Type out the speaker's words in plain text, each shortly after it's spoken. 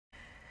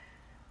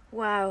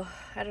Wow,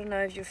 I don't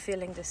know if you're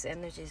feeling these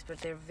energies, but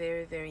they're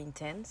very, very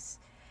intense.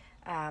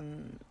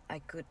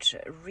 I could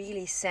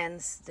really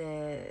sense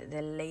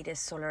the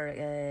latest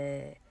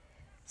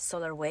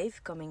solar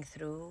wave coming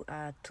through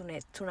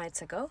two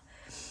nights ago.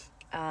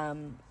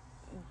 Um,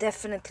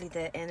 Definitely,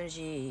 the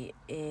energy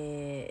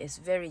is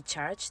very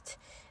charged.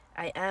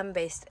 I'm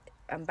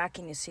back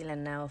in New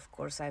Zealand now. Of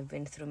course, I've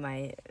been through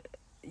my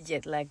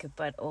jet lag,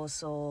 but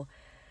also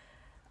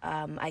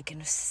I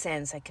can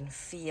sense, I can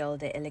feel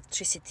the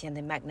electricity and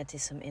the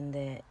magnetism in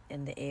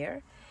the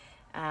air.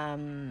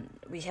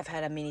 We have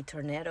had a mini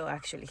tornado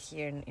actually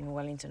here in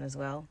Wellington as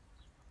well.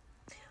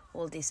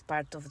 All this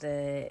part of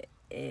the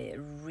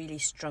really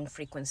strong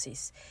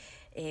frequencies.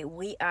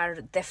 We are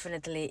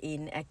definitely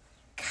in a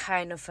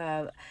kind of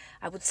I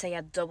would say,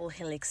 a double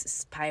helix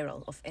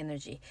spiral of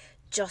energy,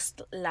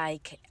 just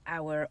like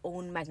our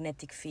own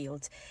magnetic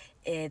field,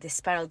 the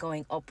spiral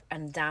going up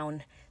and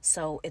down.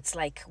 So it's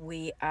like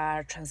we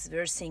are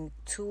transversing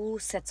two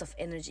sets of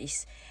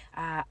energies,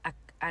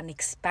 an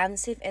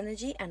expansive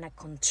energy and a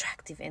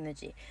contractive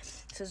energy.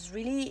 So it's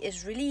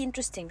really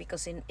interesting,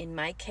 because in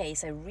my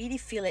case I really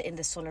feel it in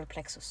the solar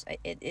plexus.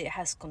 It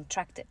has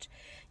contracted,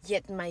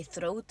 yet my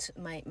throat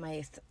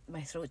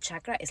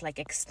chakra is like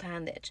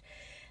expanded,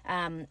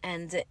 and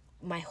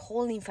my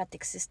whole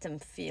lymphatic system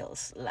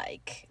feels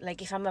like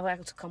if I'm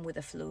about to come with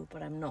a flu,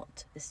 but I'm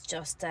not. It's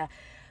just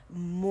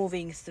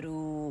moving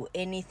through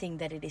anything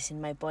that it is in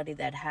my body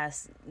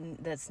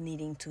that's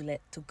needing to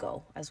let to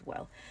go as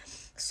well.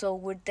 So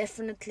we're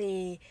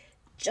definitely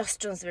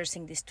just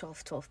transversing this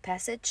 12-12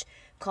 passage,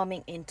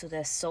 coming into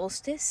the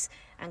solstice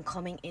and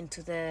coming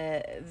into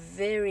the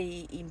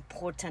very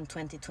important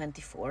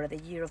 2024, the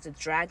year of the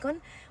dragon.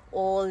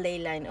 All ley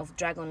line of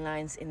dragon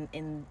lines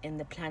in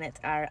the planet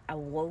are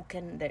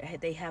awoken.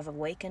 They have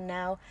awakened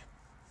now.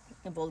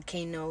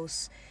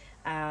 Volcanoes,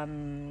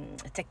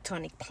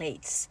 tectonic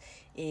plates.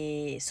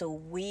 So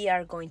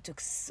we're going to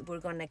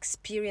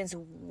experience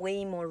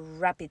way more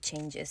rapid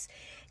changes,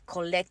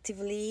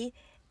 collectively,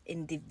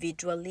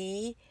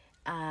 individually,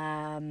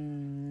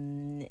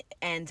 and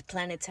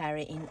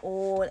planetary, in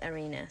all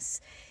arenas.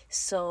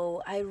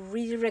 So I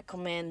really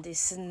recommend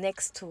these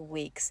next 2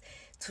 weeks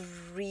to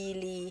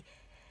really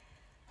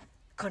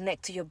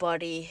connect to your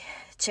body,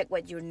 check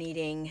what you're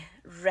needing,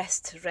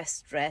 rest.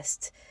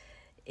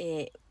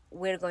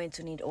 We're going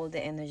to need all the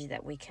energy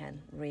that we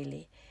can,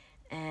 really.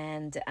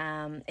 And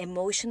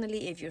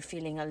emotionally, if you're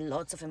feeling a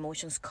lot of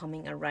emotions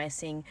coming,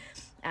 arising,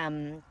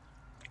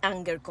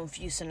 anger,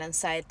 confusion,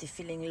 anxiety,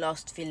 feeling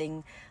lost,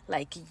 feeling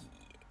like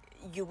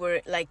you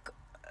were like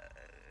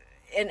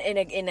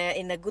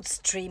in a good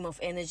stream of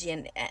energy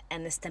and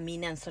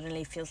stamina, and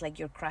suddenly it feels like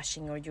you're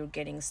crashing, or you're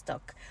getting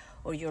stuck,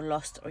 or you're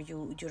lost, or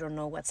you don't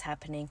know what's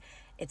happening.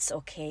 It's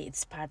okay.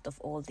 It's part of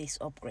all these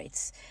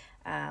upgrades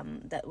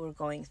that we're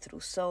going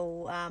through.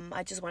 So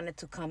I just wanted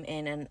to come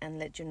in and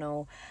let you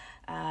know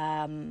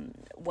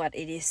what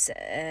it is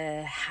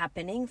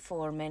happening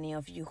for many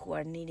of you who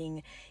are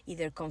needing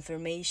either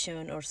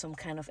confirmation or some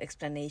kind of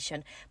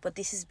explanation. But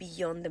this is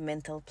beyond the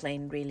mental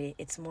plane, really.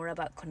 It's more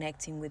about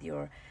connecting with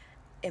your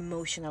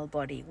emotional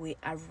body. We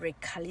are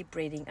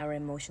recalibrating our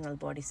emotional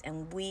bodies,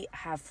 and we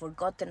have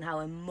forgotten how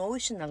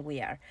emotional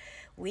we are.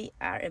 We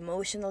are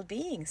emotional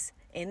beings,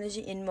 energy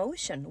in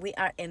motion. We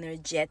are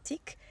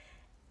energetic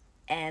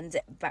and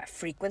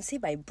frequency,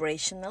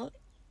 vibrational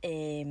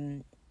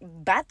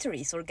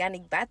batteries,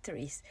 organic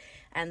batteries.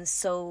 And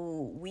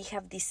so we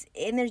have this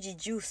energy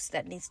juice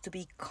that needs to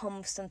be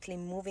constantly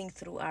moving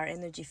through our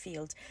energy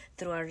field,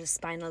 through our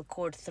spinal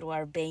cord, through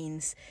our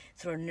veins,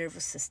 through our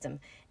nervous system.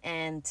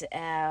 And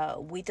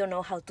we don't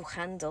know how to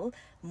handle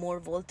more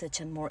voltage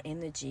and more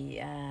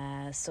energy.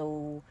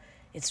 So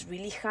it's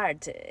really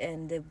hard.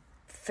 And the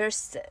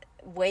first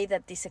way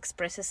that this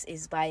expresses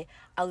is by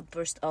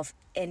outburst of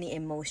any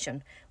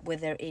emotion,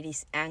 whether it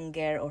is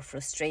anger or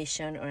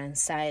frustration or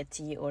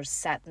anxiety or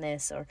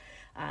sadness or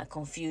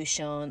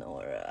confusion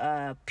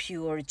or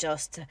pure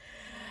just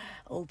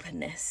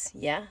openness.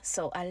 Yeah,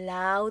 so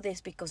allow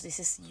this, because this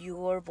is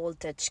your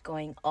voltage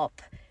going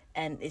up,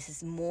 and this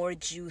is more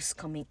juice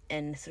coming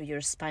in through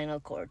your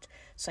spinal cord.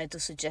 So I do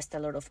suggest a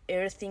lot of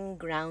earthing,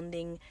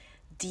 grounding,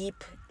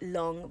 deep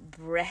long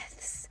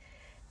breaths,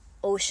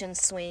 ocean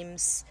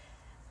swims,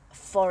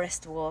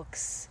 forest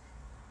walks,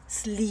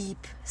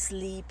 sleep.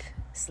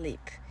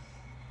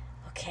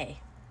 Okay.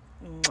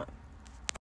 Mwah.